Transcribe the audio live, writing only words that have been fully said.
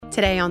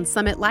Today on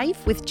Summit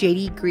Life with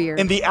JD Greer.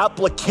 In the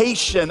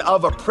application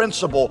of a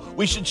principle,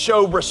 we should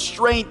show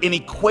restraint in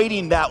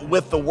equating that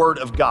with the Word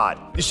of God.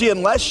 You see,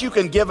 unless you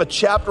can give a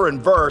chapter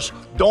and verse,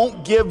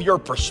 don't give your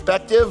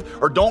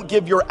perspective or don't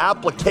give your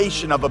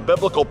application of a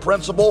biblical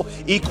principle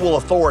equal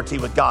authority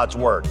with God's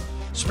Word.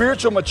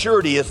 Spiritual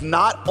maturity is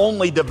not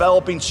only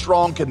developing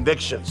strong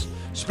convictions.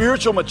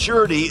 Spiritual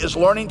maturity is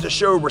learning to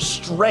show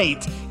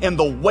restraint in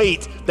the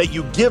weight that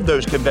you give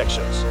those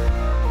convictions.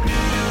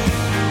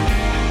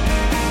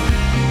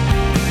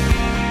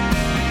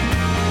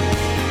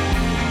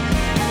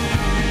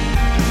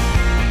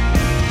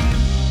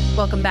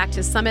 Welcome back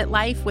to Summit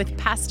Life with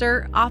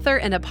pastor, author,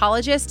 and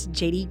apologist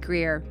JD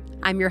Greer.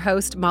 I'm your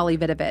host, Molly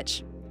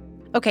Vidovich.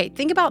 Okay,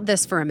 think about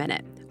this for a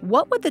minute.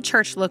 What would the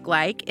church look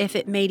like if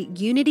it made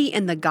unity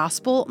in the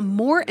gospel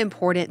more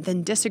important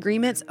than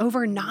disagreements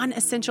over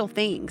non-essential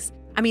things?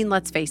 I mean,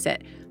 let's face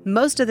it,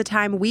 most of the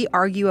time we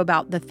argue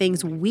about the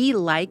things we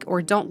like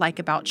or don't like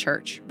about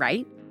church,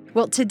 right?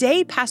 Well,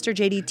 today, Pastor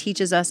JD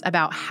teaches us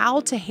about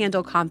how to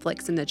handle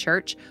conflicts in the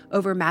church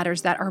over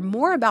matters that are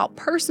more about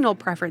personal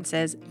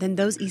preferences than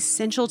those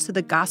essential to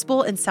the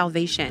gospel and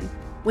salvation.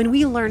 When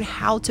we learn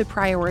how to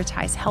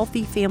prioritize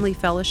healthy family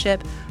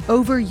fellowship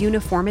over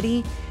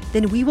uniformity,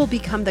 then we will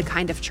become the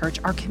kind of church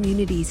our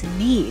communities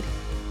need.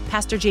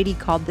 Pastor JD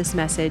called this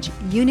message,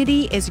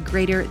 Unity is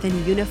Greater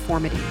Than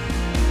Uniformity.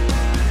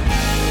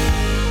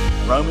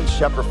 Romans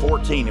chapter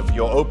 14, if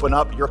you'll open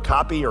up your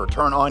copy or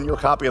turn on your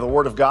copy of the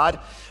Word of God,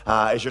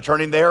 as you're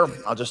turning there,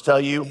 I'll just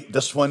tell you,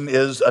 this one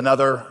is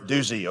another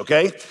doozy,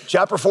 okay?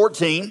 Chapter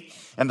 14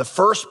 and the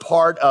first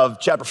part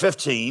of chapter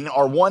 15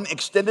 are one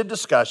extended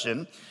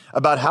discussion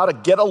about how to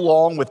get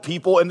along with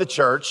people in the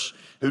church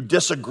who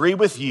disagree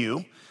with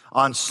you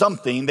on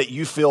something that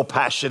you feel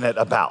passionate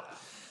about.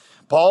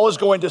 Paul is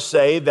going to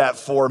say that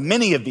for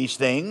many of these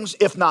things,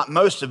 if not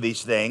most of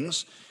these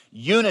things,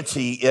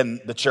 unity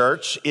in the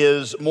church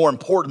is more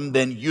important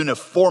than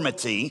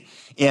uniformity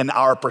in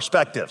our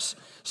perspectives.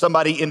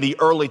 Somebody in the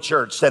early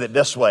church said it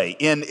this way: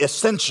 in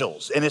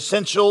essentials,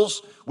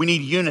 we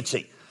need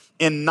unity.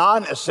 In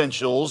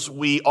non-essentials,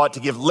 we ought to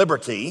give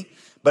liberty,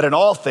 but in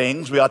all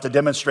things, we ought to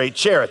demonstrate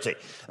charity.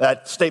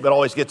 That statement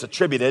always gets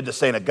attributed to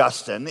St.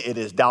 Augustine. It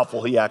is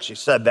doubtful he actually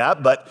said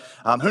that, but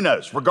who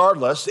knows?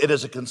 Regardless, it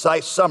is a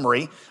concise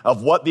summary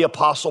of what the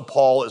Apostle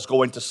Paul is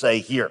going to say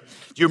here.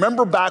 Do you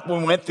remember back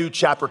when we went through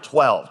chapter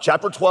 12?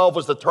 Chapter 12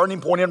 was the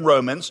turning point in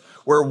Romans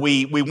where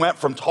we went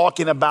from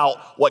talking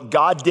about what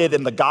God did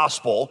in the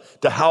gospel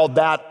to how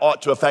that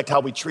ought to affect how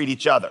we treat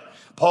each other.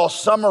 Paul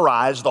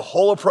summarized the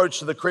whole approach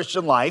to the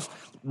Christian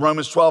life,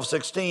 Romans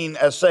 12:16,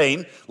 as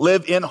saying,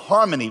 live in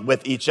harmony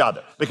with each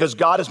other. Because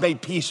God has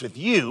made peace with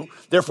you,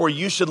 therefore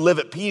you should live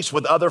at peace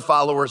with other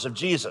followers of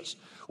Jesus.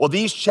 Well,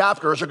 these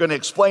chapters are going to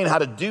explain how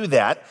to do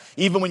that,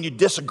 even when you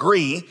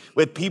disagree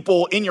with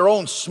people in your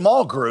own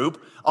small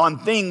group on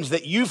things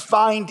that you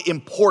find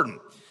important.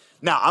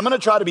 Now, I'm going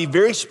to try to be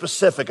very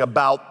specific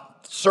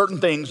about certain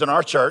things in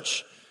our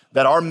church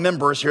that our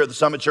members here at the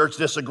Summit Church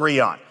disagree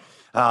on.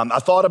 I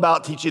thought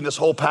about teaching this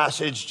whole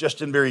passage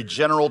just in very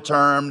general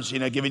terms,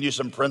 giving you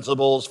some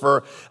principles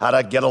for how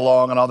to get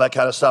along and all that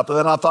kind of stuff. But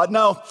then I thought,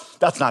 no,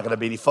 that's not going to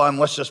be any fun.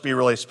 Let's just be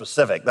really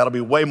specific. That'll be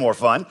way more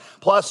fun.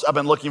 Plus, I've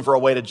been looking for a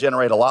way to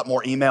generate a lot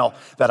more email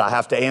that I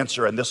have to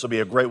answer, and this will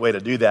be a great way to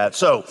do that.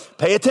 So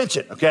pay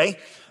attention, okay?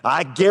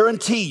 I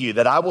guarantee you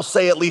that I will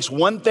say at least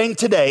one thing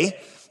today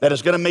that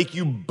is going to make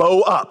you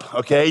bow up,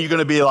 okay? You're going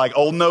to be like,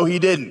 oh, no, he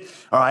didn't,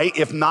 all right?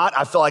 If not,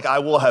 I feel like I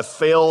will have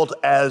failed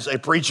as a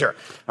preacher,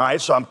 all right?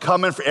 So I'm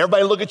coming for,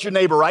 everybody look at your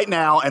neighbor right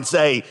now and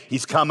say,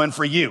 he's coming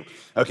for you,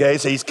 okay?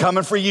 So he's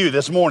coming for you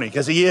this morning,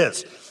 because he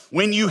is.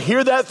 When you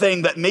hear that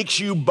thing that makes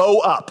you bow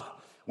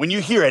up, when you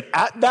hear it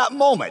at that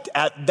moment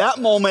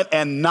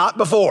and not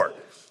before,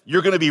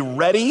 you're going to be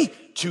ready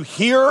to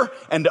hear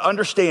and to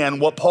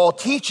understand what Paul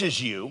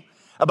teaches you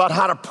about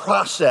how to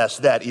process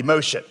that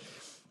emotion.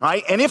 All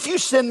right, and if you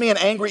send me an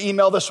angry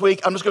email this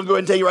week, I'm just going to go ahead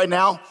and tell you right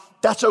now,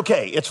 that's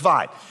okay. It's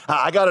fine.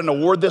 I got an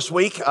award this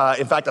week.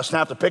 In fact, I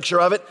snapped a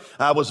picture of it.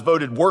 I was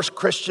voted worst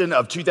Christian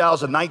of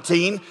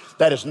 2019.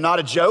 That is not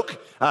a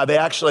joke.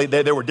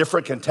 There were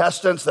different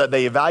contestants that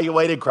they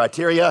evaluated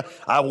criteria.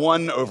 I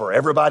won over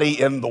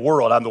everybody in the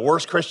world. I'm the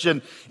worst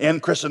Christian in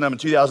Christendom in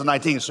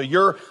 2019. So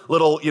your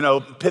little,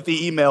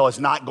 pithy email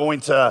is not going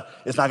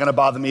to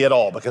bother me at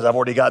all because I've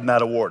already gotten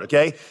that award,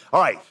 okay?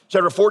 All right,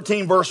 chapter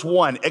 14, verse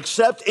 1.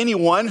 Accept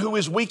anyone who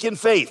is weak in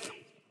faith,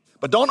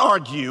 but don't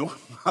argue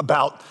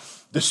about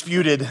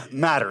disputed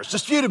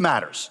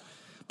matters.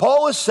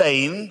 Paul is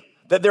saying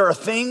that there are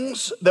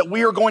things that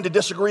we are going to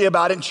disagree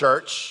about in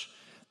church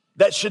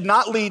that should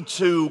not lead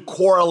to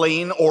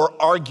quarreling or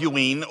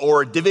arguing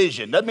or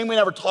division. Doesn't mean we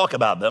never talk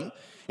about them.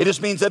 It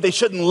just means that they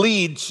shouldn't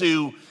lead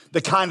to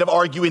the kind of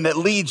arguing that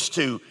leads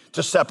to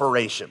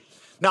separation.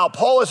 Now,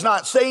 Paul is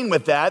not saying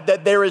with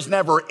that there is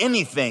never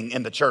anything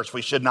in the church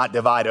we should not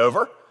divide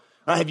over.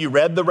 Have you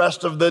read the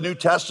rest of the New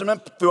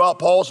Testament throughout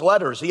Paul's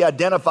letters? He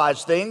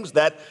identifies things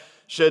that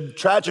should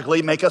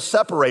tragically make us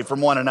separate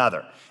from one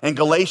another. In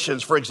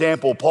Galatians, for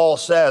example, Paul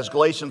says,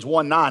 Galatians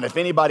 1:9, if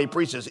anybody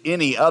preaches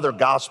any other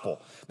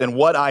gospel than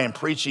what I am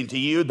preaching to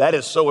you, that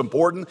is so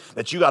important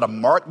that you got to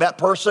mark that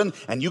person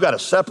and you got to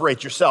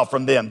separate yourself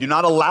from them. Do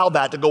not allow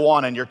that to go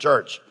on in your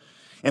church.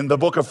 In the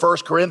book of 1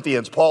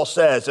 Corinthians, Paul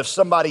says, if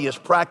somebody is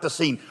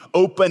practicing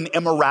open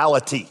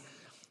immorality,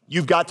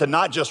 you've got to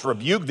not just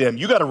rebuke them,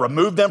 you got to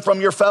remove them from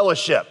your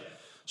fellowship.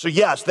 So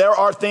yes, there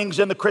are things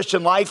in the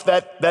Christian life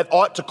that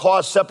ought to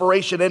cause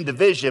separation and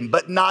division,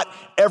 but not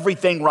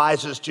everything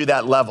rises to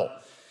that level.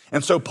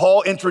 And so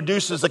Paul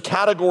introduces a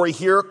category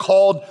here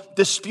called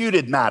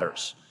disputed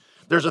matters.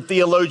 There's a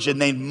theologian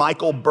named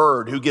Michael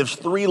Bird who gives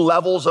 3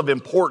 levels of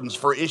importance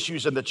for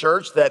issues in the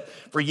church that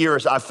for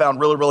years I've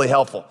found really, really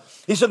helpful.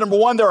 He said, number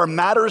 1, there are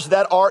matters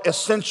that are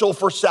essential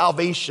for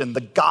salvation,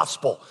 the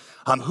gospel,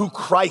 who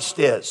Christ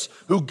is,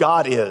 who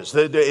God is,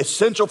 the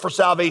essential for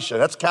salvation.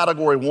 That's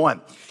category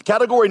 1.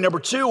 Category number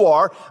 2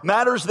 are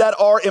matters that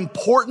are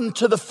important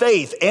to the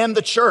faith and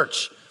the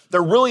church.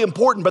 They're really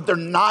important, but they're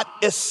not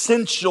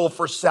essential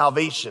for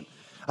salvation.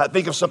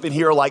 Think of something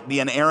here like the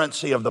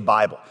inerrancy of the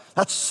Bible.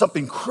 That's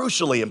something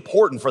crucially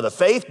important for the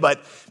faith, but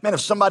man, if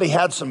somebody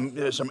had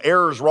some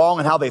errors wrong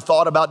in how they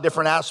thought about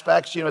different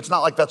aspects, it's not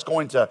like that's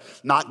going to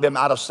knock them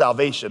out of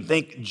salvation.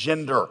 Think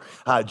gender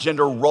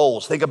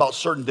roles. Think about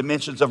certain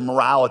dimensions of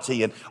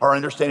morality and our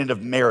understanding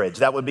of marriage.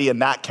 That would be in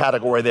that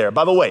category there.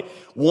 By the way,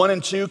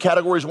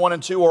 categories 1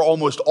 and 2 are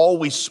almost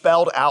always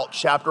spelled out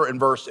chapter and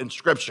verse in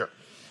Scripture.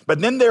 But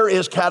then there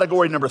is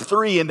category number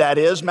 3, and that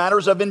is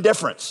matters of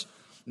indifference,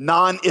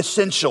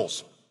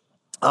 non-essentials.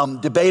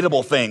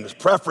 Debatable things,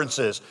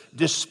 preferences,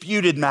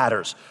 disputed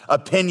matters,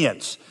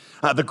 opinions.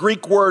 The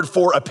Greek word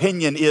for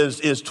opinion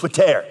is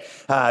Twitter,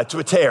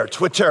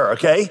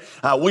 okay?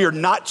 We are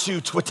not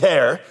to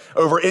Twitter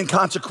over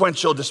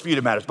inconsequential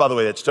disputed matters. By the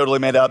way, that's totally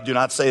made up. Do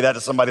not say that to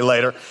somebody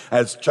later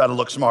as try to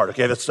look smart,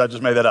 okay? I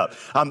just made that up.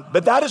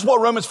 But that is what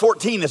Romans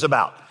 14 is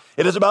about.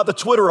 It is about the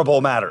Twitterable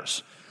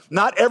matters.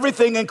 Not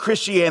everything in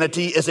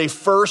Christianity is a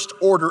first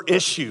order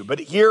issue, but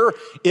here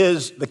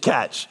is the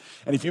catch.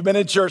 And if you've been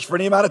in church for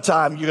any amount of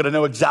time, you're gonna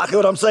know exactly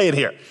what I'm saying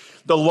here.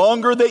 The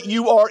longer that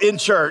you are in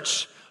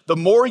church, the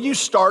more you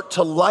start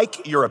to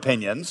like your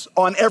opinions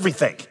on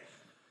everything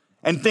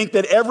and think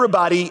that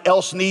everybody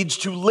else needs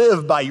to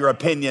live by your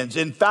opinions.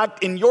 In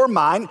fact, in your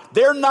mind,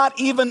 they're not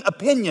even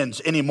opinions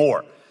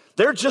anymore.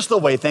 They're just the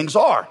way things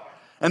are.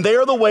 And they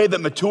are the way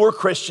that mature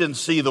Christians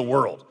see the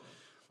world.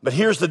 But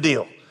here's the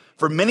deal.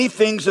 For many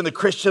things in the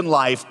Christian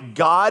life,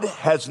 God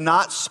has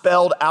not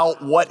spelled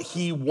out what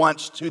he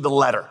wants to the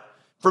letter.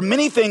 For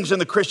many things in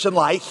the Christian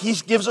life, he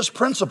gives us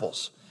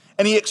principles,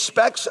 and he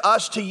expects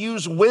us to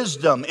use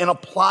wisdom in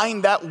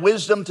applying that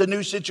wisdom to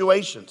new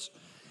situations.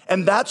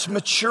 And that's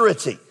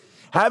maturity.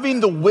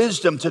 Having the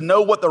wisdom to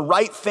know what the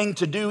right thing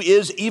to do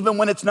is, even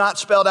when it's not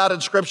spelled out in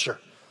Scripture.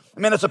 I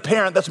mean, as a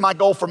parent, that's my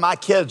goal for my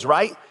kids,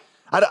 right?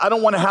 I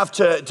don't want to have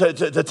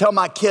to tell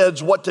my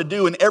kids what to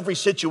do in every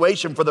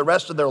situation for the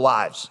rest of their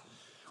lives.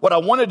 What I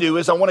want to do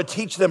is I want to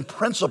teach them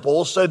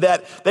principles so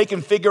that they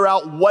can figure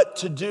out what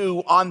to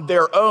do on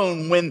their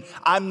own when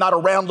I'm not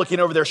around looking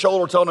over their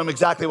shoulder telling them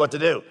exactly what to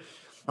do. All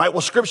right, well,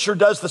 Scripture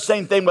does the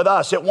same thing with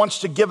us. It wants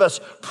to give us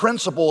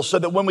principles so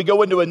that when we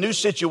go into a new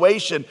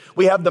situation,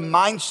 we have the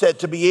mindset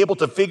to be able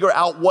to figure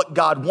out what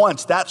God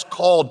wants. That's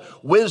called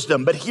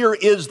wisdom. But here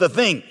is the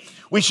thing.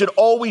 We should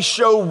always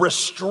show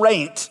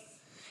restraint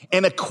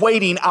in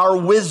equating our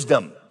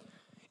wisdom.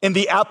 In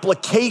the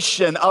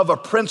application of a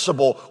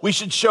principle, we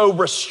should show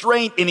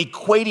restraint in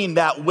equating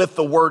that with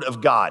the Word of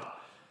God.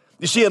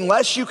 You see,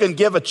 unless you can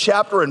give a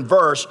chapter and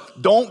verse,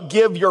 don't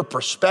give your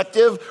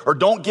perspective or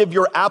don't give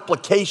your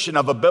application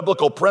of a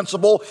biblical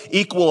principle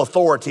equal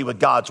authority with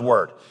God's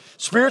Word.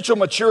 Spiritual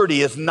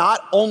maturity is not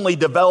only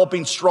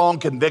developing strong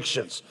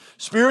convictions.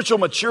 Spiritual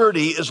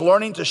maturity is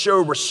learning to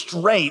show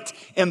restraint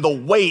in the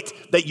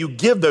weight that you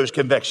give those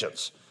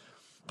convictions.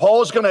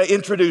 Paul is going to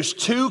introduce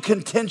 2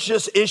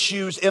 contentious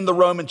issues in the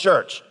Roman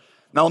church.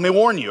 Now, let me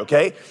warn you,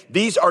 okay?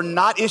 These are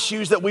not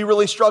issues that we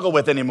really struggle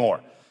with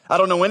anymore. I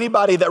don't know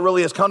anybody that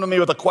really has come to me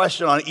with a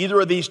question on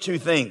either of these 2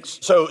 things.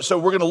 So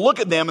we're going to look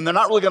at them, and they're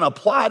not really going to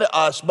apply to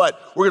us,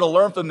 but we're going to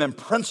learn from them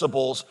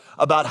principles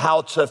about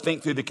how to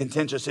think through the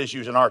contentious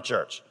issues in our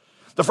church.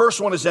 The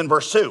first one is in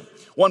verse 2.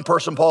 One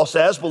person, Paul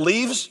says,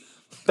 believes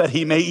that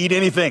he may eat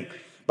anything.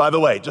 By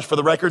the way, just for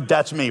the record,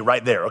 that's me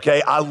right there,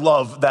 okay? I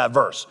love that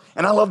verse.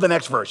 And I love the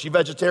next verse. You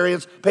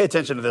vegetarians, pay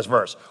attention to this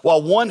verse.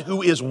 While one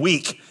who is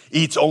weak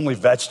eats only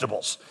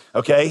vegetables,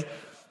 okay?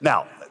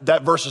 Now,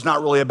 that verse is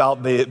not really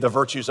about the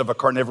virtues of a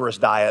carnivorous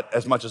diet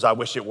as much as I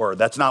wish it were.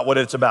 That's not what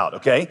it's about,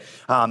 okay?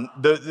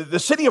 The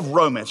city of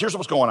Rome, here's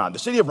what's going on. The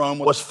city of Rome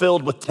was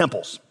filled with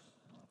temples.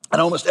 And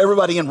almost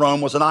everybody in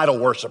Rome was an idol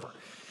worshiper.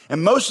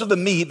 And most of the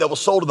meat that was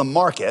sold in the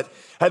market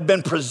had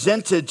been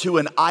presented to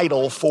an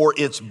idol for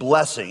its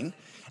blessing.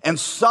 And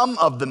some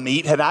of the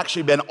meat had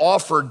actually been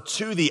offered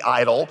to the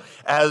idol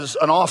as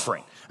an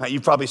offering.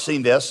 You've probably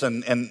seen this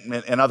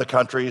in other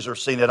countries or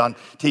seen it on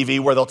TV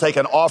where they'll take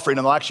an offering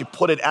and they'll actually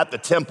put it at the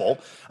temple.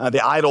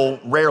 The idol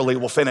rarely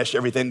will finish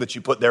everything that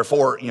you put there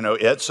for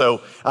it.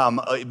 So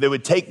they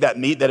would take that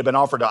meat that had been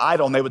offered to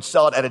idol and they would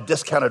sell it at a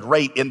discounted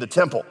rate in the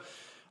temple.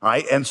 All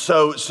right, and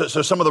so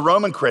some of the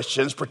Roman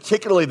Christians,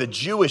 particularly the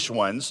Jewish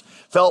ones,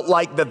 felt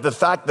like that the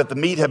fact that the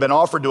meat had been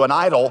offered to an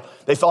idol,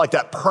 they felt like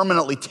that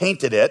permanently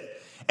tainted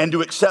it. And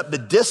to accept the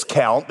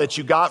discount that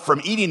you got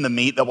from eating the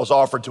meat that was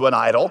offered to an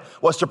idol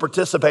was to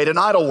participate in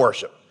idol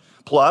worship.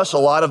 Plus, a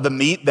lot of the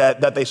meat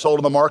that they sold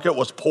in the market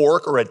was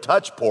pork or had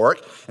touched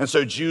pork. And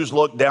so Jews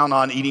looked down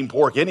on eating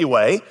pork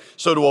anyway.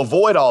 So to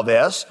avoid all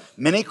this,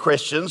 many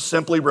Christians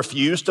simply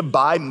refused to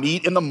buy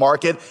meat in the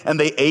market and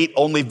they ate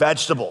only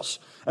vegetables.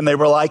 And they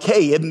were like,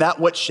 hey, isn't that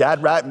what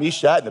Shadrach,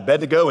 Meshach, and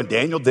Abednego and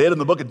Daniel did in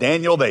the book of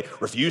Daniel? They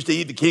refused to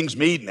eat the king's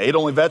meat and ate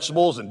only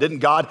vegetables, and didn't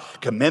God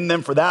commend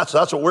them for that? So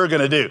that's what we're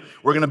going to do.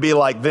 We're going to be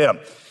like them.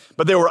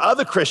 But there were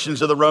other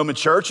Christians of the Roman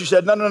church who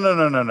said,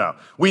 no.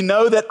 We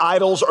know that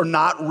idols are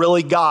not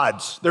really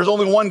gods. There's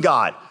only one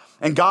God.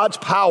 And God's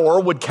power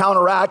would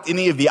counteract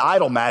any of the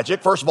idol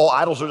magic. First of all,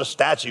 idols are just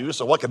statues,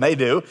 so what can they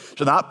do?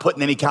 So not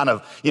putting any kind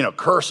of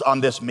curse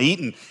on this meat.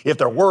 And if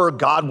there were,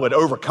 God would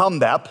overcome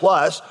that.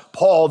 Plus,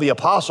 Paul, the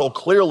apostle,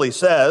 clearly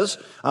says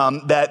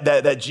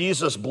that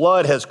Jesus'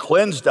 blood has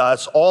cleansed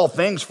us, all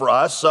things for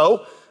us.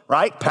 So,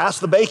 right, pass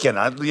the bacon.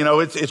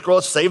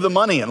 Let's save the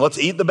money and let's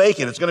eat the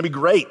bacon. It's going to be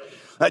great.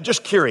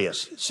 Just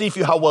curious, see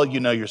how well you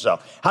know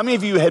yourself. How many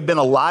of you had been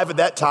alive at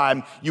that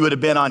time, you would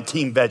have been on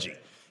Team Veggie?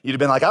 You'd have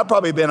been like, I've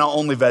probably been an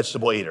only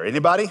vegetable eater.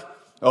 Anybody?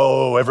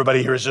 Oh,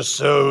 everybody here is just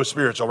so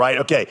spiritual, right?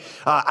 Okay.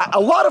 A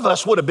lot of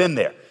us would have been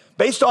there.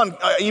 Based on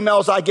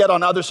emails I get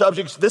on other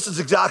subjects, this is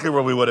exactly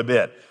where we would have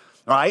been,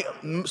 all right?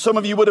 Some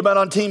of you would have been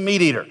on Team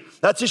Meat Eater.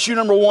 That's issue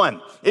number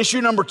one. Issue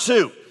number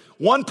two,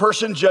 one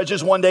person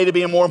judges one day to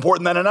be more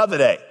important than another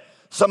day.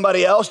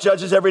 Somebody else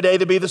judges every day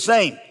to be the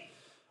same.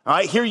 All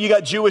right, here you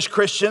got Jewish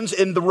Christians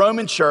in the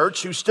Roman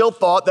church who still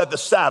thought that the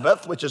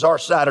Sabbath, which is our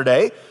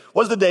Saturday,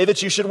 was the day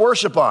that you should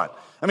worship on.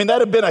 I mean,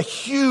 that had been a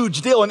huge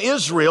deal in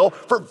Israel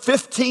for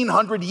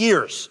 1,500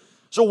 years.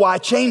 So why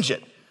change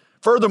it?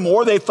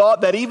 Furthermore, they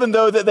thought that even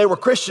though that they were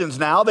Christians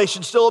now, they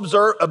should still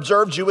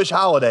observe Jewish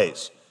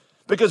holidays.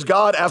 Because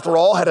God, after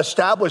all, had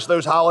established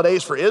those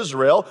holidays for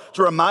Israel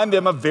to remind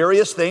them of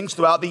various things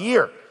throughout the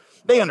year.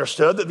 They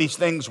understood that these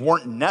things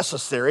weren't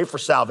necessary for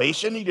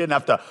salvation. You didn't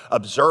have to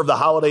observe the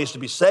holidays to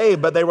be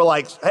saved, but they were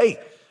like, hey,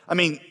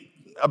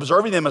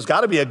 observing them has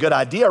got to be a good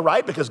idea,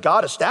 right? Because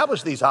God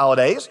established these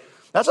holidays.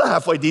 That's a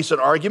halfway decent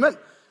argument.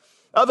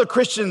 Other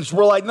Christians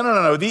were like,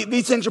 no.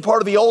 These things are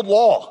part of the old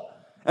law.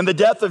 And the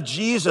death of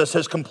Jesus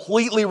has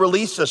completely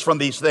released us from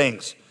these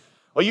things.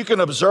 Well, you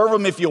can observe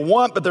them if you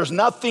want, but there's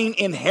nothing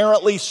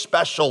inherently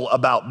special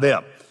about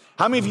them.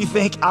 How many of you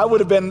think I would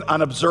have been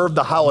an observe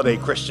the holiday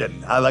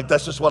Christian?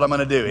 That's just what I'm going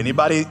to do.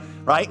 Anybody,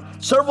 right?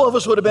 Several of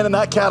us would have been in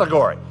that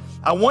category.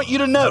 I want you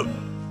to note,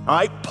 all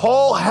right,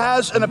 Paul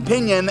has an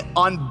opinion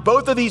on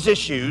both of these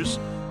issues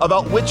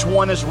about which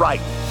one is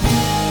right.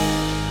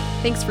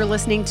 Thanks for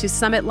listening to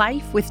Summit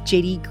Life with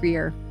JD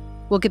Greer.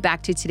 We'll get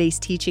back to today's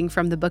teaching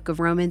from the book of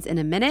Romans in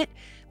a minute,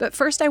 but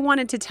first I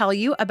wanted to tell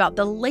you about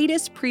the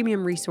latest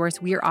premium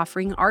resource we are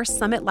offering our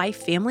Summit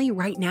Life family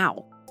right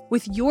now.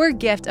 With your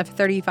gift of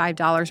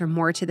 $35 or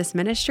more to this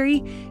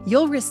ministry,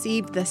 you'll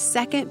receive the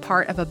second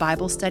part of a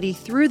Bible study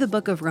through the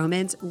book of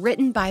Romans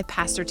written by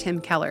Pastor Tim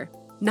Keller.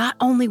 Not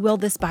only will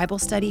this Bible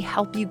study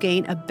help you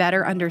gain a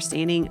better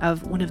understanding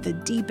of one of the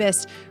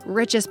deepest,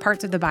 richest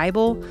parts of the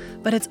Bible,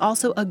 but it's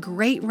also a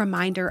great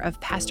reminder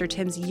of Pastor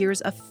Tim's years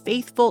of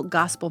faithful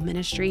gospel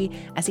ministry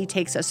as he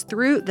takes us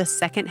through the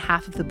second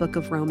half of the book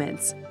of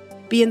Romans.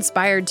 Be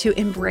inspired to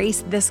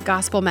embrace this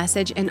gospel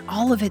message in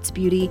all of its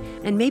beauty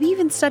and maybe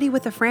even study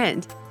with a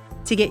friend.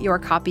 To get your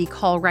copy,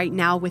 call right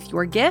now with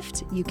your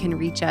gift. You can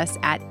reach us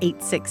at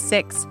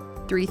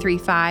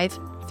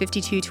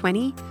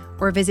 866-335-5220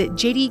 or visit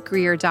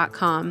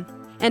jdgreer.com.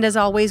 And as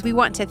always, we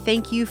want to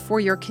thank you for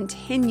your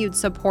continued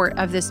support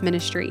of this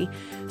ministry.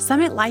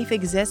 Summit Life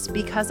exists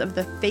because of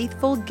the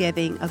faithful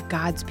giving of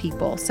God's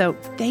people. So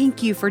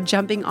thank you for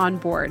jumping on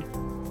board.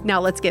 Now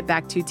let's get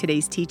back to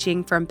today's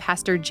teaching from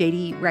Pastor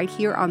JD right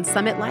here on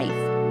Summit Life.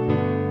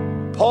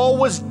 Paul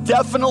was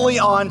definitely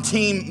on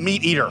Team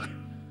Meat Eater.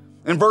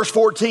 In verse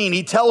 14,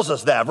 he tells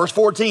us that. Verse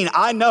 14,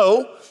 I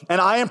know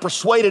and I am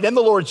persuaded in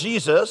the Lord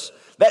Jesus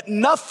that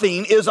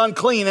nothing is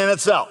unclean in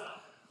itself.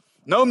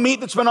 No meat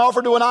that's been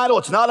offered to an idol,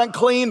 it's not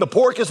unclean. The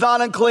pork is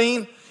not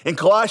unclean. In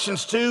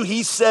Colossians 2,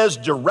 he says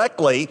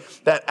directly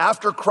that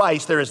after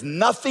Christ, there is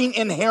nothing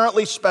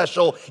inherently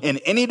special in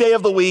any day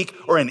of the week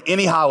or in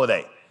any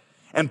holiday.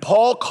 And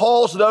Paul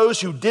calls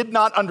those who did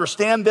not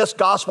understand this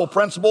gospel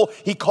principle,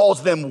 he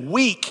calls them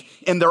weak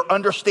in their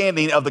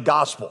understanding of the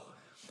gospel.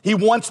 He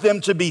wants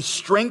them to be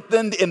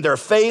strengthened in their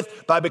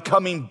faith by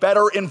becoming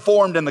better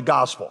informed in the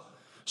gospel.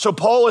 So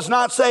Paul is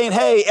not saying,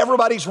 hey,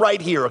 everybody's right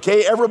here,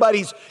 okay?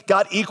 Everybody's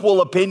got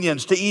equal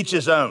opinions, to each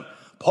his own.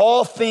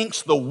 Paul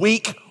thinks the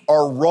weak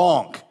are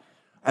wrong.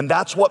 And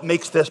that's what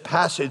makes this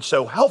passage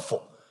so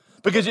helpful.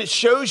 because it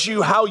shows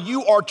you how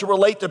you are to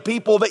relate to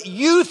people that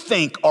you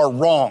think are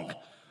wrong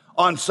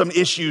on some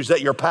issues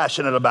that you're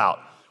passionate about,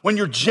 when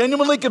you're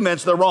genuinely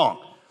convinced they're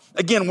wrong.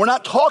 Again, we're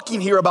not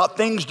talking here about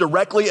things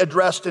directly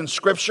addressed in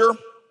Scripture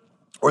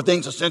or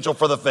things essential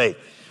for the faith.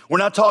 We're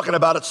not talking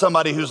about it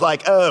somebody who's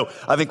like, oh,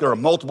 I think there are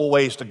multiple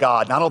ways to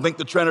God, and I don't think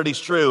the Trinity's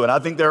true, and I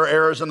think there are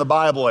errors in the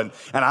Bible, and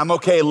I'm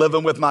okay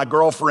living with my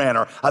girlfriend,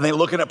 or I think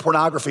looking at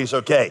pornography is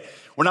okay.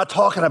 We're not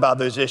talking about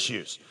those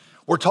issues.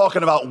 We're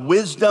talking about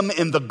wisdom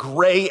in the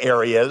gray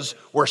areas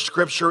where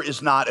Scripture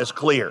is not as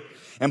clear.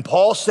 And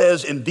Paul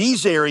says in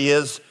these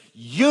areas,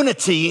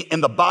 unity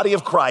in the body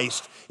of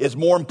Christ is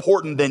more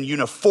important than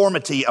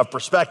uniformity of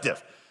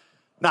perspective.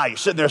 Now, you're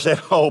sitting there saying,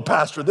 oh,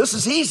 Pastor, this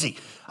is easy.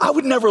 I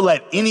would never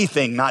let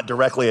anything not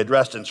directly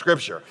addressed in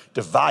Scripture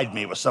divide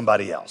me with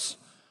somebody else.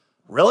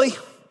 Really?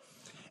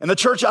 In the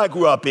church I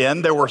grew up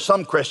in, there were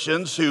some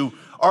Christians who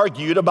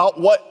argued about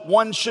what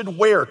one should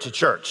wear to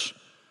church.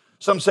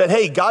 Some said,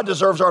 hey, God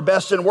deserves our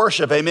best in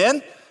worship,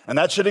 amen? And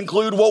that should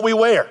include what we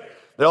wear.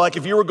 They're like,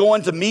 if you were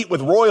going to meet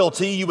with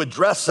royalty, you would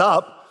dress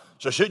up.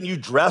 So shouldn't you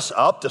dress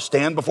up to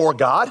stand before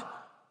God?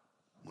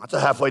 That's a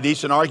halfway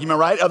decent argument,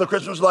 right? Other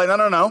Christians are like,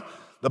 no.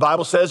 The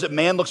Bible says that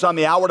man looks on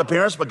the outward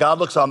appearance, but God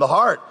looks on the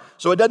heart.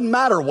 So it doesn't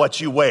matter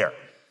what you wear.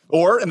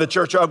 Or in the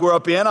church I grew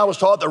up in, I was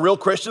taught that real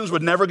Christians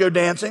would never go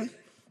dancing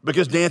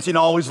because dancing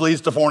always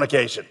leads to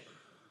fornication.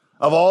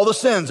 Of all the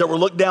sins that were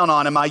looked down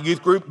on in my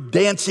youth group,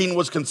 dancing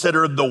was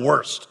considered the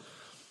worst.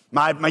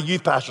 My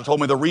youth pastor told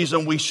me the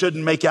reason we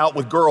shouldn't make out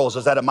with girls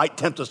is that it might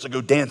tempt us to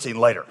go dancing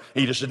later.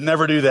 And you just should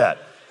never do that.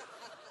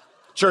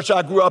 Church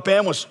I grew up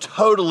in was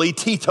totally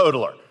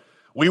teetotaler.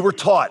 We were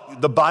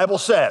taught, the Bible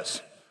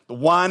says, the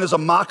wine is a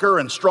mocker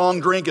and strong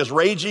drink is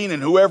raging,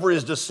 and whoever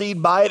is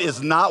deceived by it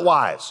is not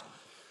wise.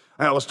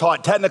 And I was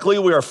taught technically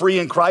we are free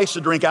in Christ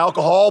to drink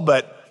alcohol,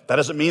 but that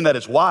doesn't mean that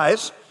it's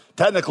wise.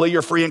 Technically,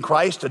 you're free in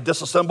Christ to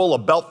disassemble a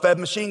belt-fed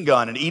machine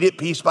gun and eat it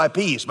piece by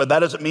piece, but that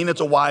doesn't mean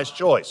it's a wise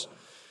choice.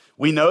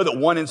 We know that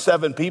 1 in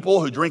 7 people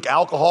who drink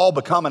alcohol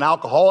become an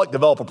alcoholic,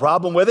 develop a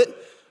problem with it,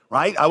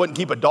 right? I wouldn't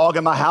keep a dog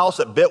in my house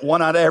that bit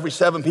 1 out of every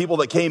 7 people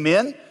that came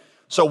in.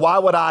 So why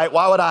would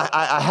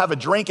I have a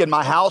drink in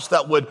my house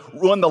that would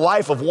ruin the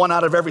life of 1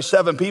 out of every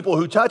 7 people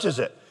who touches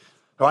it?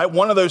 All right,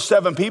 1 of those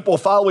 7 people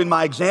following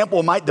my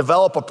example might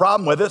develop a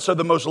problem with it. So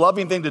the most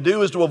loving thing to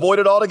do is to avoid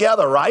it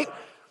altogether, right?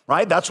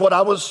 Right? That's what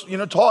I was,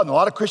 taught. And a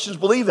lot of Christians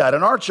believe that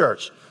in our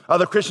church.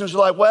 Other Christians are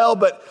like, well,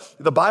 but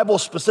the Bible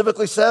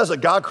specifically says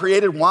that God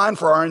created wine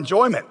for our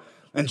enjoyment.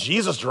 And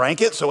Jesus drank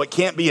it, so it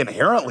can't be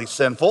inherently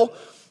sinful.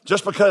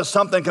 Just because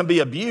something can be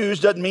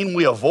abused doesn't mean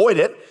we avoid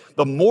it.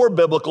 The more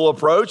biblical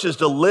approach is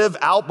to live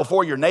out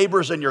before your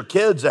neighbors and your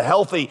kids a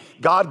healthy,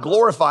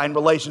 God-glorifying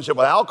relationship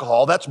with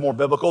alcohol. That's more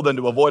biblical than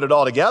to avoid it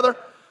altogether,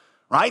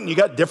 right? And you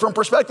got different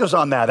perspectives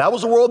on that. That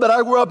was the world that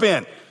I grew up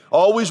in.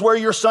 Always wear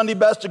your Sunday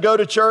best to go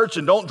to church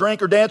and don't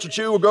drink or dance or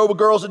chew or go with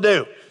girls that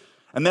do.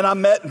 And then I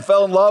met and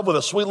fell in love with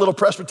a sweet little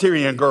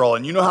Presbyterian girl,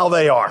 and you know how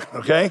they are,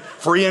 okay?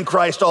 Free in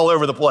Christ all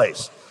over the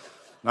place.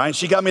 All right?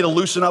 She got me to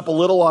loosen up a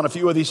little on a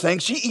few of these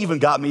things. She even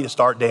got me to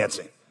start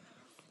dancing.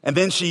 And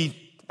then she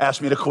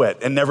asked me to quit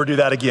and never do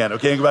that again,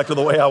 okay? And go back to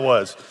the way I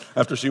was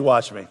after she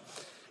watched me.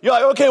 You're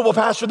like, okay, well,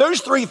 Pastor,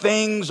 those 3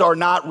 things are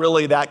not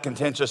really that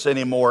contentious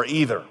anymore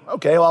either.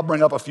 Okay, well, I'll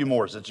bring up a few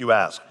more since you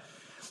asked.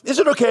 Is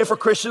it okay for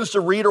Christians to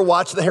read or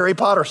watch the Harry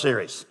Potter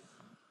series?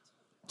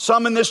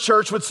 Some in this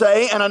church would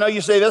say, and I know you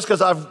say this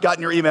because I've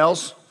gotten your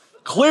emails,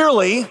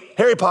 clearly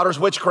Harry Potter's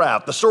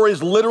witchcraft. The story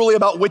is literally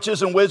about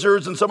witches and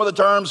wizards, and some of the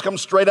terms come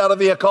straight out of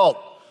the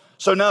occult.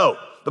 So no,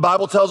 the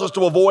Bible tells us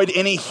to avoid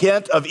any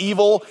hint of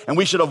evil, and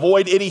we should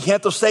avoid any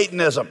hint of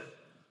Satanism.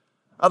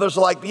 Others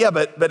are like, yeah,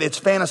 but it's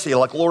fantasy,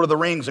 like Lord of the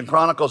Rings and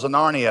Chronicles of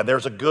Narnia.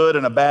 There's a good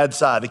and a bad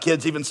side. The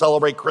kids even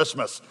celebrate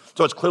Christmas,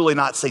 so it's clearly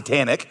not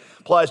satanic.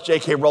 Plus,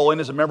 J.K. Rowling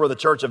is a member of the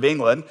Church of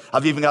England.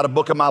 I've even got a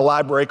book in my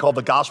library called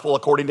The Gospel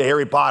According to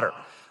Harry Potter,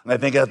 and I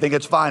think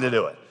it's fine to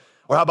do it.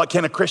 Or how about,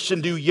 can a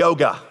Christian do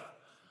yoga?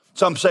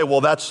 Some say,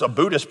 well, that's a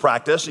Buddhist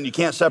practice, and you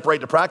can't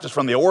separate the practice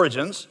from the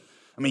origins.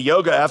 I mean,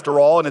 yoga, after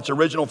all, in its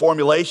original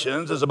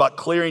formulations, is about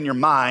clearing your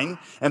mind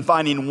and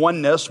finding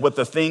oneness with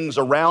the things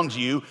around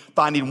you,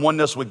 finding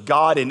oneness with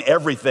God in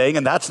everything,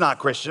 and that's not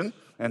Christian,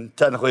 and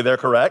technically they're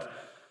correct.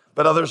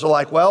 But others are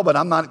like, well, but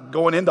I'm not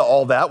going into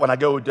all that when I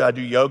go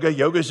do yoga.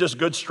 Yoga is just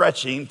good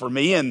stretching for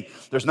me, and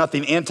there's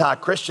nothing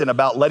anti-Christian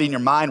about letting your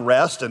mind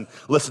rest and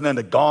listening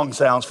to gong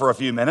sounds for a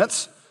few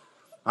minutes.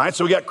 All right,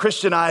 so we got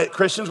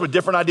Christians with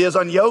different ideas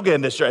on yoga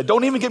in this church.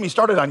 Don't even get me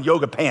started on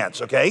yoga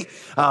pants, okay?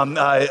 How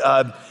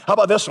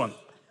about this one?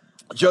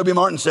 Joby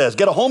Martin says,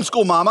 get a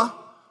homeschool mama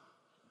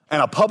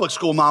and a public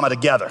school mama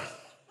together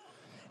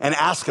and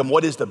ask them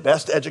what is the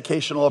best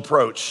educational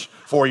approach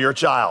for your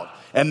child.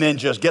 And then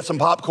just get some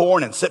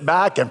popcorn and sit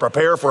back and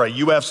prepare for a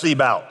UFC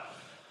bout.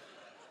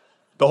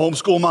 The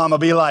homeschool mama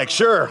be like,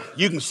 sure,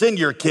 you can send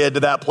your kid to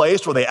that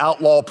place where they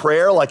outlaw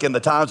prayer like in the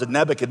times of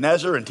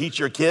Nebuchadnezzar and teach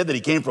your kid that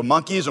he came from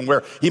monkeys and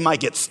where he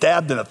might get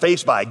stabbed in the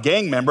face by a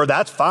gang member.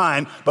 That's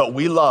fine, but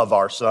we love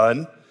our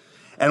son.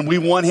 And we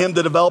want him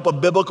to develop a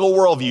biblical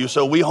worldview,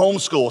 so we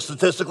homeschool.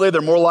 Statistically,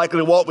 they're more likely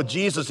to walk with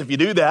Jesus if you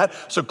do that.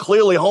 So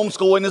clearly,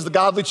 homeschooling is the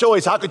godly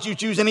choice. How could you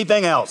choose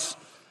anything else?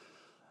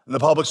 And the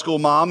public school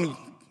mom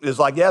is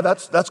like, yeah,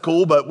 that's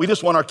cool, but we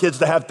just want our kids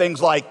to have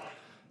things like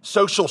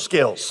social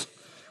skills.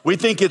 We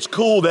think it's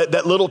cool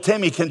that little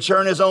Timmy can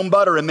churn his own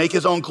butter and make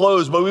his own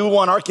clothes, but we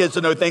want our kids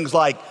to know things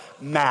like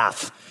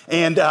math.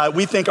 And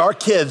we think our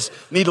kids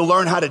need to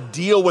learn how to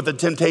deal with the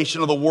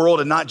temptation of the world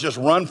and not just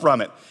run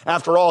from it.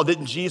 After all,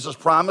 didn't Jesus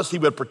promise he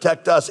would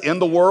protect us in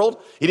the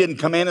world? He didn't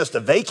command us to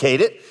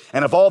vacate it.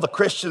 And if all the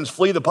Christians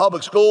flee the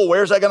public school,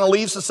 where's that going to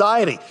leave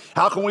society?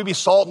 How can we be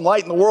salt and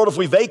light in the world if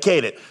we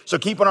vacate it? So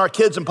keeping our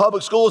kids in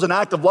public school is an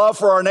act of love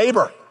for our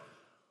neighbor.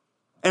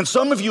 And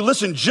some of you,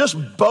 listen,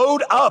 just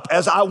bowed up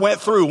as I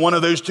went through one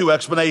of those two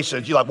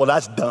explanations. You're like, well,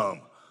 that's dumb,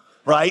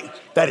 right?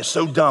 That is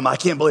so dumb. I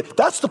can't believe it.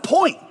 That's the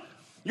point.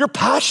 You're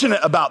passionate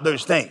about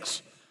those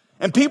things.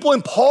 And people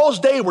in Paul's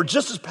day were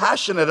just as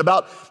passionate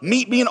about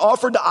meat being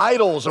offered to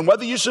idols and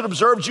whether you should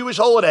observe Jewish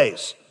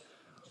holidays.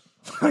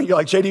 You're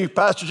like,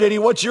 Pastor JD,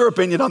 what's your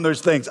opinion on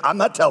those things? I'm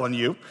not telling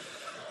you.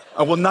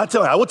 I will not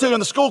tell you. I will tell you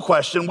on the school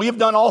question, we have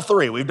done all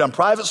three. We've done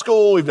private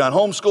school, we've done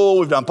homeschool,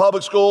 we've done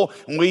public school,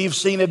 and we've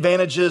seen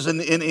advantages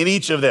in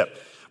each of them.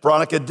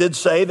 Veronica did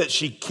say that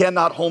she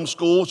cannot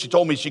homeschool. She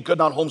told me she could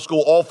not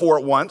homeschool all four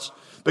at once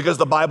because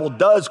the Bible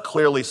does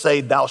clearly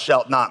say thou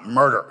shalt not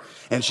murder.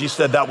 And she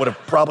said that would have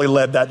probably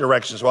led that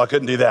direction, so I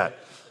couldn't do that.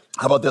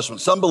 How about this one?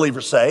 Some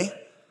believers say,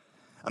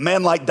 a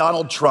man like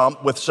Donald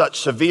Trump with such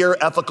severe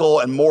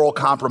ethical and moral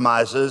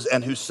compromises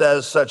and who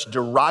says such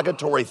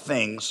derogatory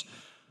things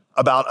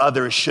about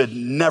others should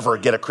never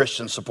get a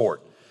Christian support.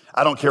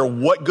 I don't care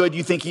what good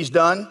you think he's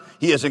done.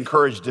 He has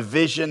encouraged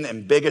division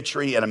and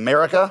bigotry in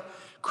America.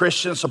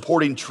 Christians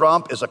supporting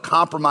Trump is a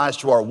compromise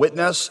to our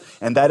witness,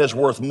 and that is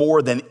worth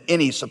more than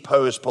any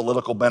supposed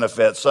political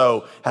benefit.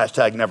 So,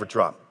 #never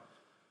Trump.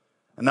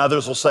 And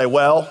others will say,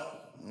 well,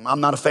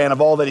 I'm not a fan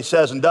of all that he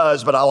says and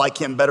does, but I like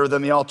him better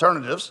than the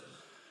alternatives.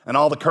 And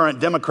all the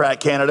current Democrat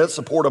candidates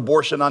support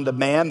abortion on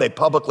demand. They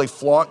publicly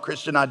flaunt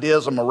Christian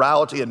ideas of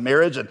morality and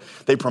marriage, and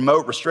they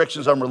promote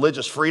restrictions on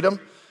religious freedom.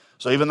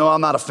 So even though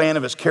I'm not a fan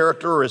of his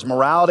character or his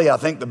morality, I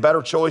think the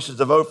better choice is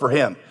to vote for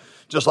him.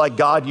 Just like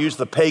God used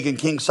the pagan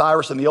King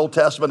Cyrus in the Old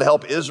Testament to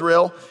help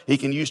Israel, he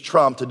can use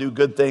Trump to do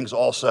good things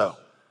also.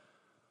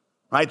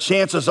 Right?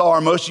 Chances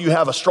are most of you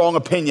have a strong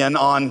opinion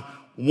on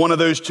one of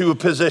those two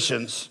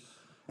positions,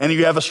 and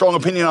you have a strong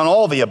opinion on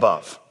all the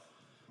above.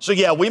 So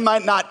yeah, we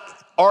might not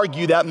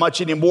argue that much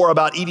anymore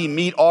about eating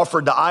meat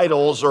offered to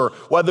idols or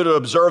whether to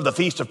observe the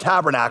Feast of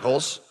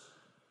Tabernacles,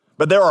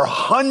 but there are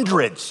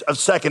hundreds of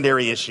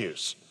secondary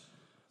issues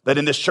that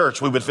in this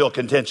church we would feel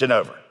contention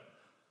over.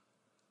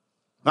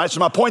 All right, so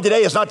my point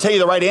today is not to tell you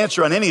the right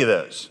answer on any of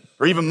those,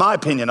 or even my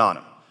opinion on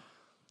them.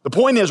 The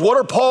point is, what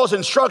are Paul's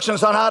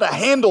instructions on how to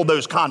handle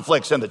those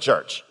conflicts in the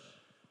church?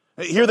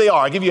 Here they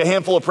are. I'll give you a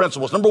handful of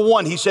principles. Number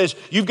one, he says,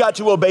 you've got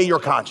to obey your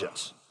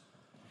conscience.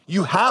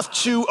 You have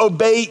to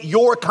obey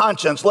your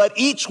conscience. Let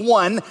each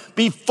one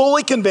be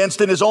fully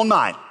convinced in his own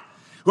mind.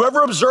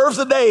 Whoever observes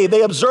the day,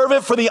 they observe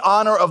it for the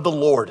honor of the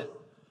Lord.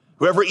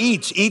 Whoever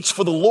eats, eats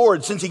for the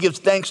Lord, since he gives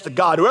thanks to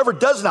God. Whoever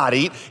does not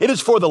eat, it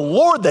is for the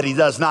Lord that he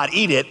does not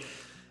eat it.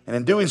 And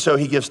in doing so,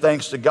 he gives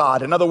thanks to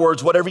God. In other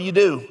words, whatever you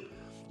do,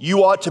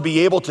 you ought to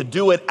be able to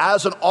do it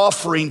as an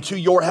offering to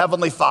your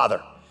heavenly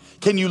Father.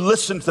 Can you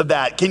listen to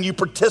that? Can you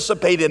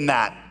participate in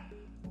that?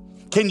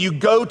 Can you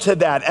go to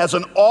that as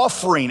an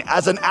offering,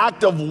 as an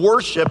act of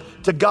worship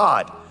to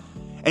God?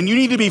 And you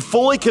need to be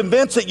fully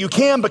convinced that you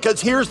can, because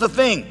here's the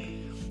thing.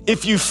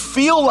 If you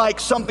feel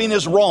like something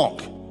is wrong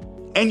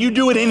and you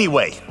do it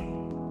anyway,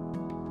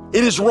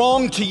 it is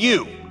wrong to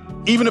you,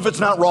 even if it's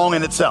not wrong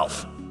in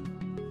itself.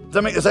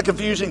 Is that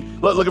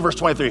confusing? Look at verse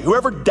 23.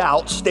 Whoever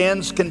doubts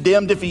stands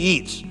condemned if he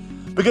eats,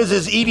 because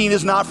his eating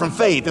is not from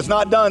faith. It's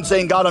not done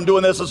saying, God, I'm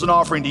doing this as an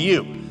offering to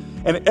you.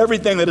 And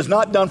everything that is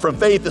not done from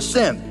faith is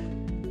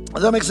sin.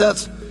 Does that make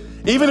sense?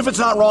 Even if it's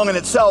not wrong in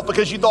itself,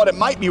 because you thought it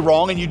might be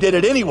wrong and you did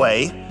it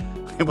anyway,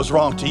 it was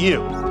wrong to you.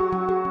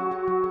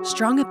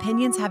 Strong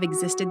opinions have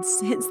existed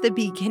since the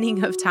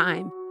beginning of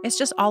time. It's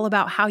just all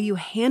about how you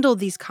handle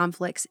these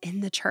conflicts in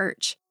the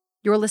church.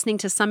 You're listening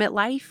to Summit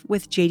Life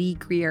with JD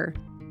Greer.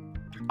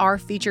 Our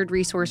featured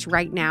resource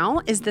right now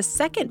is the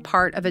second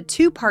part of a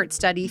two-part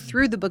study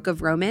through the book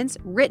of Romans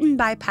written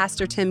by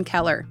Pastor Tim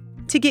Keller.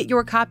 To get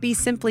your copy,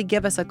 simply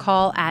give us a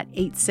call at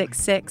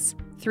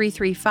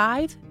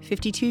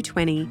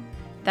 866-335-5220.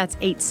 That's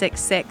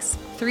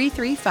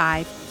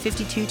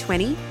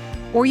 866-335-5220.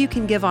 Or you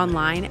can give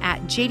online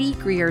at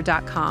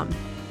jdgreer.com.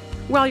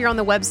 While you're on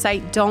the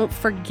website, don't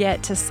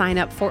forget to sign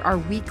up for our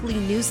weekly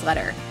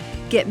newsletter.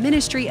 Get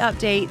ministry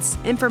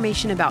updates,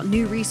 information about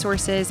new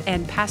resources,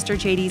 and Pastor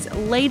JD's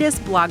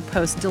latest blog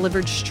post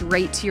delivered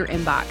straight to your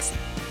inbox.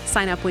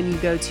 Sign up when you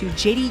go to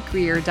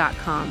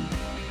jdgreer.com.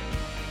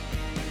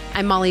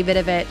 I'm Molly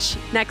Vidovich.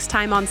 Next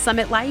time on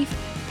Summit Life,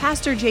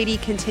 Pastor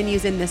JD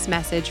continues in this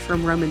message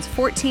from Romans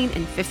 14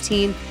 and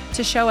 15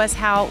 to show us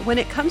how, when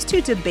it comes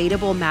to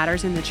debatable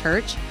matters in the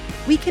church,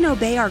 we can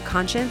obey our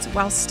conscience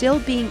while still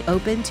being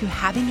open to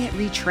having it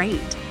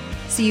retrained.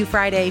 See you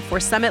Friday for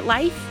Summit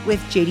Life with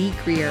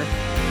JD Greer.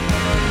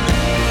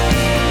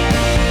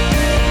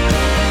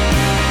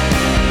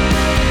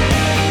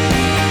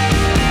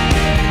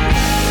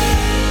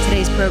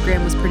 Today's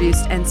program was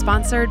produced and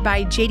sponsored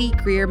by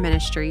JD Greer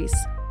Ministries.